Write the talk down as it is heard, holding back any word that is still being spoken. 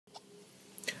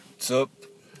What's up?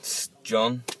 It's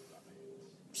John.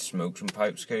 Smoke some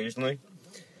pipes occasionally.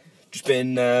 Just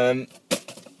been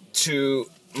to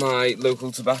my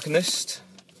local tobacconist,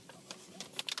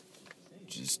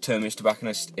 which is Tobacconist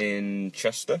Tobacconist in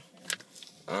Chester,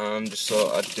 and just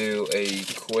thought I'd do a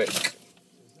quick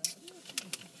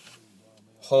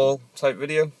haul type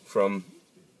video from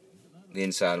the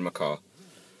inside of my car.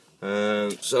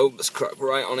 So let's crack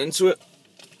right on into it.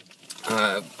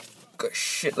 Got a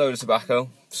shitload of tobacco,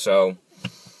 so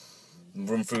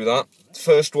run through that. The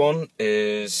first one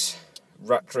is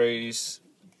Rattray's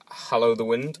Hallow the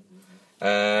Wind.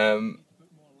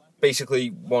 Basically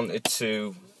wanted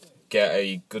to get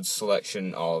a good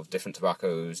selection of different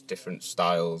tobaccos, different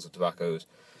styles of tobaccos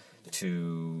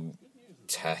to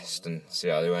test and see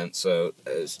how they went. So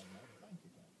there's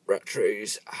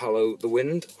Rattray's Hallow the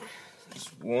Wind. There's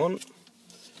one.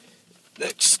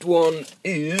 Next one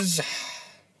is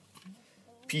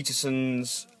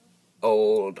Peterson's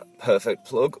Old Perfect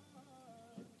Plug.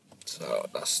 So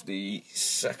that's the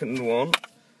second one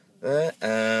there.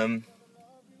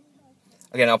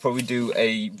 Again, I'll probably do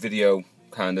a video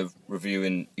kind of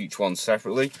reviewing each one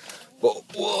separately, but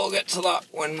we'll get to that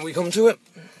when we come to it.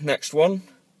 Next one.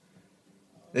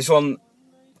 This one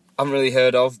I haven't really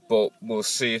heard of, but we'll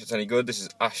see if it's any good. This is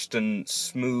Ashton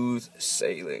Smooth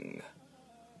Sailing.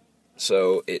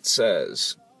 So it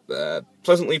says,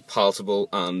 pleasantly palatable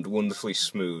and wonderfully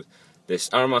smooth. This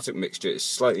aromatic mixture is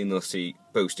slightly nutty,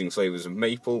 boasting flavours of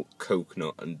maple,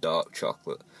 coconut and dark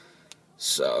chocolate.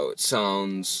 So it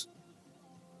sounds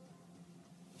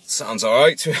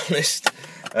alright, to be honest.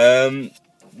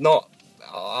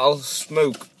 I'll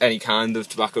smoke any kind of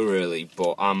tobacco really,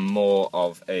 but I'm more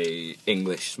of a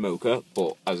English smoker,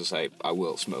 but as I say, I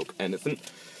will smoke anything.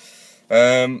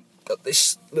 Got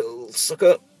this little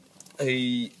sucker,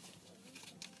 a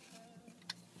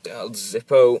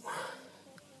Zippo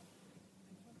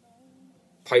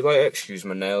pipe lighter. Excuse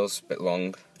my nails, a bit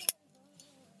long,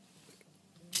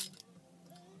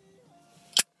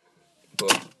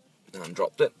 but I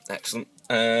dropped it. Excellent.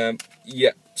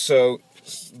 Yeah, so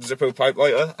Zippo pipe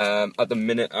lighter. At the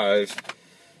minute I've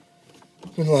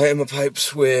been lighting my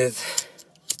pipes with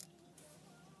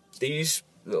these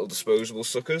little disposable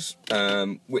suckers,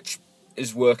 which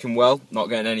is working well, not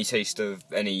getting any taste of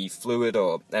any fluid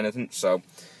or anything, so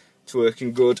it's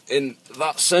working good in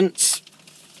that sense.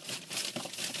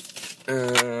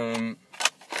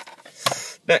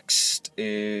 Next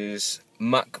is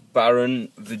Mac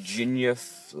Baron Virginia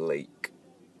Flake.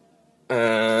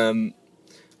 Again,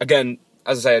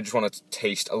 as I say, I just want to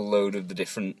taste a load of the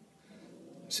different...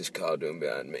 What's this car doing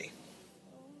behind me?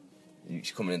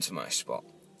 He's coming into my spot.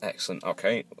 Excellent,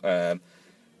 okay. As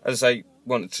I say,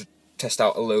 wanted to test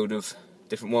out a load of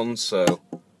different ones, so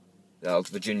the old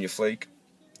Virginia Flake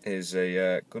is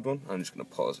a good one. I'm just going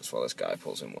to pause as while this guy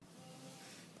pulls in one.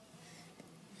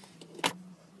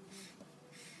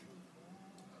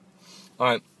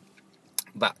 Alright,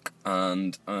 back,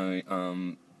 and I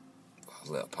am... a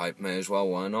little pipe, may as well,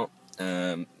 why not?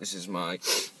 This is my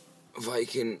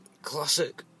Viking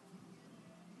Classic,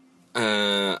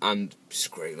 and it's a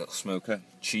great little smoker,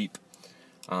 cheap,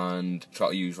 and try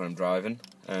to use when I'm driving.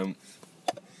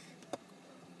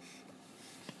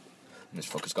 This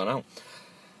fucker's gone out.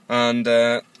 And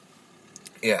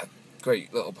yeah,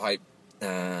 great little pipe.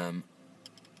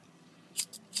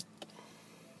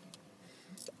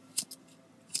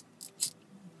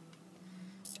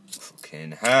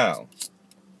 Fucking hell.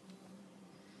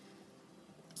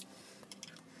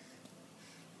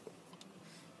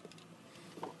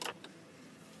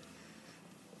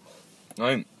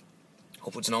 Right,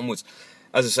 upwards and onwards.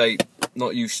 As I say,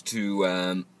 not used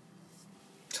to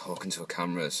talking to a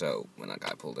camera, so when that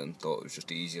guy pulled in, thought it was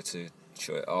just easier to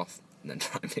show it off and then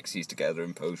try and mix these together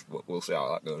in post, but we'll see how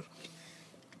that goes.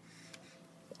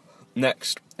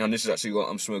 Next, and this is actually what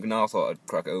I'm smoking now, I thought I'd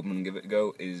crack it open and give it a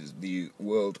go, is the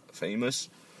world famous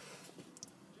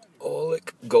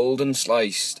Orlick Golden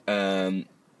Sliced. This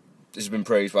has been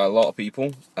praised by a lot of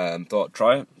people. Thought I'd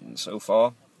try it, and so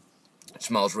far it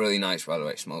smells really nice, by the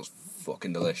way. It smells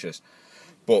fucking delicious.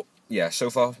 But yeah, so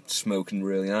far smoking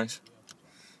really nice.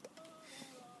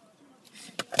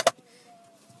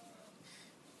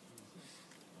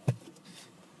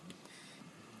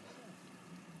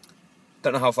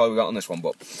 Don't know how far we got on this one,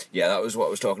 but yeah, that was what I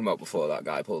was talking about before that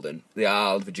guy pulled in. The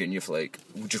old Virginia Flake.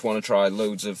 We just want to try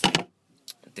loads of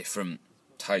different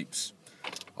types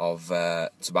of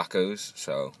tobaccos,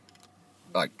 so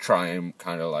like try and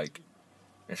kind of like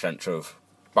in a sense of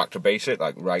back to basic,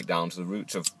 like right down to the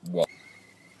roots of what.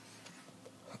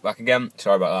 Back again,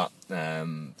 sorry about that.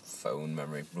 Phone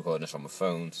memory, recording this on my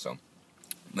phone, so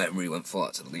memory went full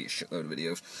out to delete a shitload of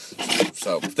videos.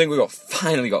 So I think we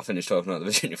finally got finished talking about the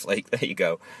Virginia Flake. There you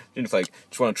go, Virginia Flake.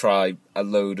 Just want to try a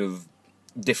load of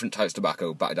different types of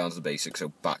tobacco, back down to the basics, so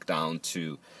back down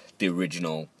to the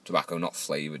original tobacco, not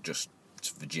flavoured, just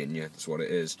Virginia, that's what it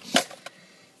is.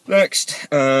 Next,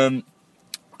 as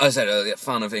I said earlier,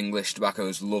 fan of English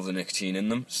tobaccos, love the nicotine in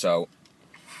them, so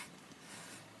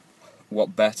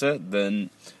what better than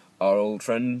our old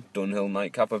friend Dunhill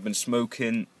Nightcap. I've been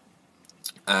smoking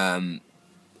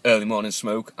early morning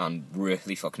smoke and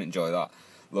really fucking enjoy that.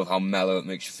 Love how mellow it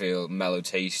makes you feel, mellow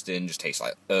tasting, just tastes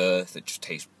like earth, it just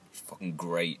tastes fucking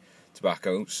great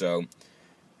tobacco. So,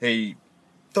 hey,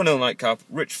 Dunhill Nightcap,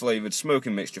 rich flavoured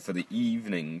smoking mixture for the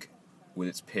evening with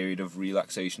its period of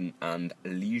relaxation and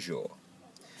leisure,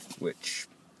 which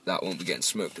that won't be getting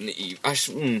smoked in the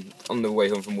evening. On the way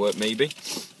home from work, maybe.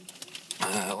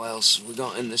 What else have we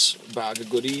got in this bag of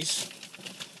goodies?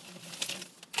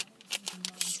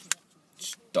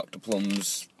 Dr.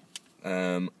 Plum's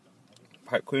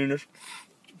pipe cleaners.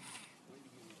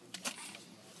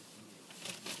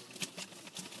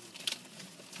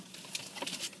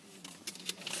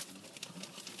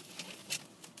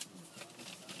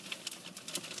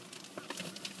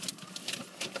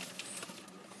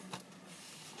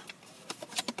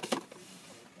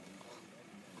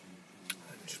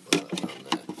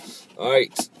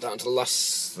 Alright, down to the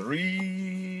last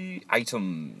 3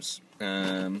 items.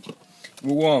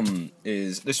 One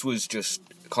is, this was just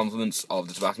compliments of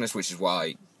the tobacconist, which is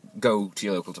why go to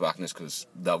your local tobacconist, because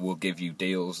that will give you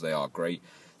deals. They are great,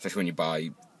 especially when you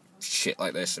buy shit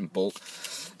like this in bulk.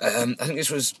 I think this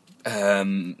was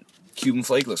Cuban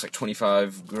flake, looks like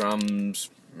 25 grams,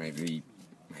 maybe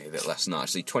a bit less than that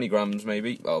actually, 20 grams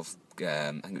maybe of,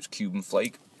 I think it was Cuban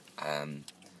flake,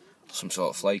 some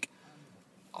sort of flake.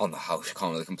 On the house, I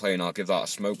can't really complain. I'll give that a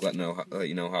smoke, let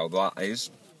you know how that is.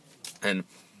 And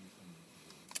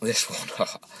this one,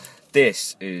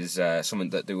 this is something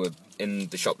that they were in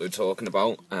the shop they were talking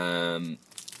about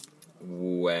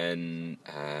when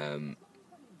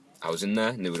I was in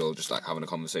there, and they were all just like having a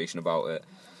conversation about it.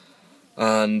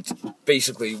 And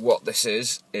basically what this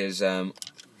is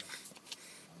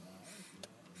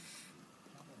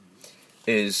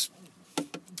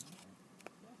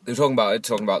they were talking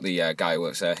about the guy who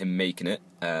works there, him making it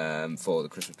for the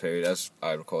Christmas period. As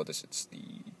I record this, it's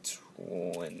the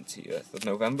 20th of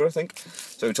November, I think.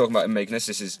 So we're talking about him making this.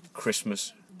 This is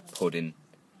Christmas pudding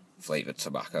flavoured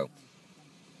tobacco.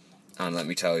 And let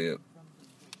me tell you,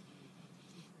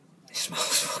 it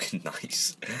smells fucking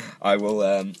nice. I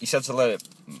will, he said to let it,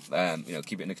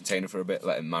 keep it in a container for a bit,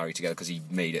 let it marry together, because he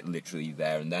made it literally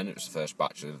there and then. It was the first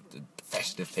batch of the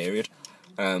festive period.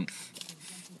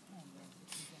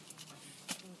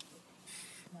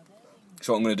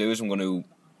 So what I'm going to do is I'm going to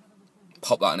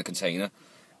pop that in a container,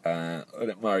 let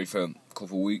it marry for a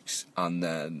couple of weeks, and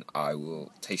then I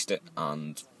will taste it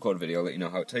and record a video, let you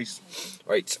know how it tastes.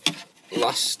 Right,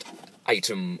 last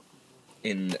item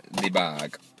in the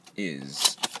bag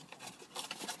is,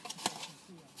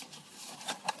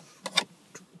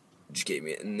 just gave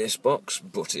me it in this box,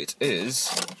 but it is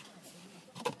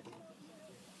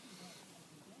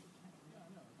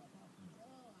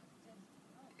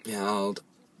old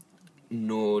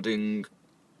Nording.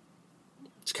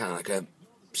 It's kind of like a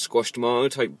squash tomato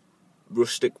type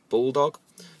rustic bulldog.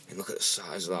 And look at the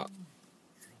size of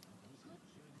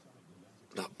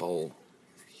that bowl.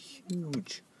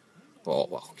 Huge. Oh,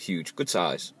 well, huge. Good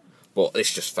size. But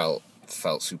this just felt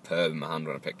superb in my hand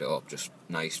when I picked it up. Just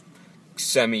nice.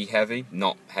 Semi-heavy.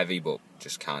 Not heavy, but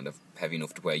just kind of heavy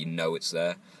enough to where you know it's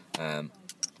there.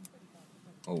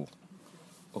 Oh,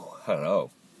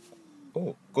 hello.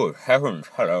 Oh, good heavens,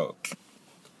 hello.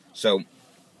 So,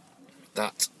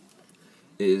 that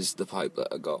is the pipe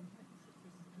that I got.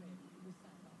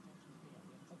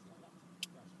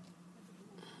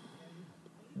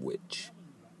 Which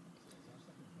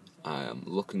I am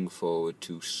looking forward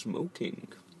to smoking.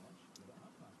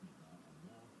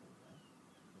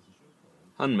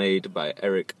 Handmade by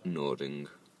Eric Nording.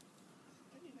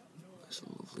 That's a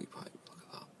lovely pipe, look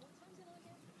at that.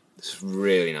 It's a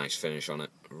really nice finish on it,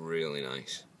 really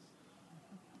nice.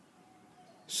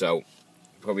 So,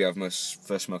 probably have my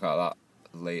first smoke out of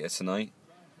that later tonight.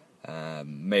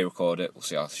 May record it, we'll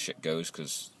see how the shit goes,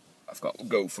 because I've got to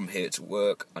go from here to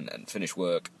work, and then finish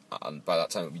work, and by that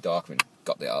time it'll be dark. I mean,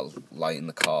 got the light in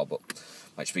the car, but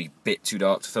might just be a bit too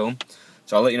dark to film.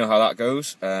 So I'll let you know how that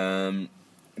goes.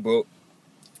 But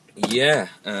yeah,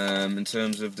 in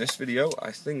terms of this video,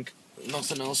 I think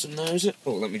nothing else in there, is it?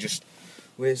 Oh, let me just,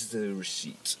 where's the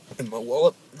receipt? In my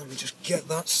wallet. Let me just get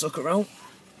that sucker out.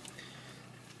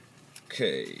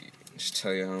 Okay, just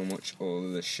tell you how much all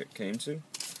of this shit came to.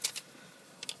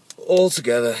 all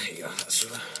together. Yeah,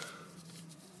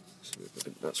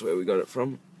 that's where we got it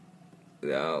from.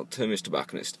 The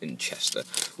Tobacconist in Chester,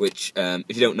 which,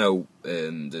 if you don't know,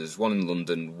 there's one in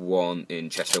London, one in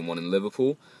Chester and one in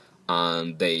Liverpool,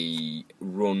 and they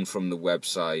run from the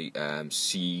website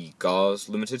c.gars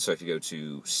Limited. So if you go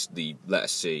to the letter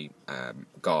C,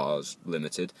 GARS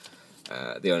Limited,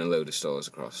 they own a load of stores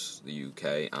across the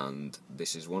UK, and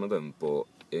this is one of them. But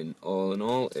in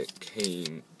all, it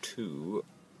came to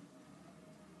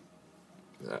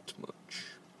that much.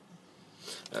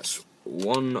 That's I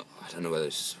don't know whether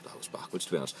that was backwards,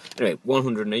 to be honest. Anyway,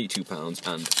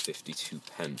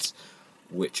 £182.52,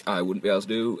 which I wouldn't be able to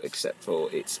do except for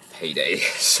it's payday.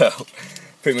 So,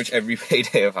 pretty much every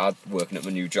payday I've had working at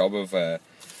my new job of,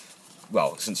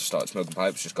 well, since I started smoking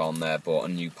pipes, just gone there, bought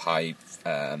a new pipe.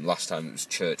 Last time it was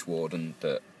Church Warden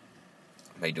that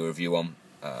I may do a review on.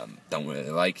 Don't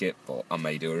really like it, but I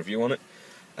may do a review on it.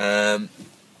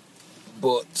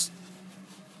 But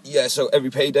yeah, so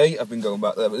every payday I've been going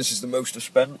back there, but this is the most I've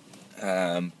spent.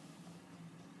 But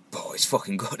it's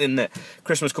fucking good, isn't it?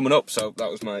 Christmas coming up, so that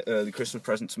was my early Christmas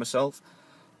present to myself.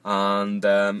 And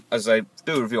as I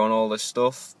do a review on all this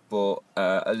stuff, but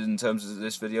in terms of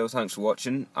this video, thanks for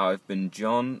watching. I've been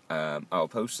John. I'll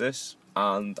post this,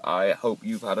 and I hope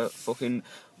you've had a fucking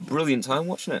brilliant time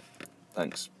watching it.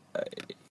 Thanks. Bye.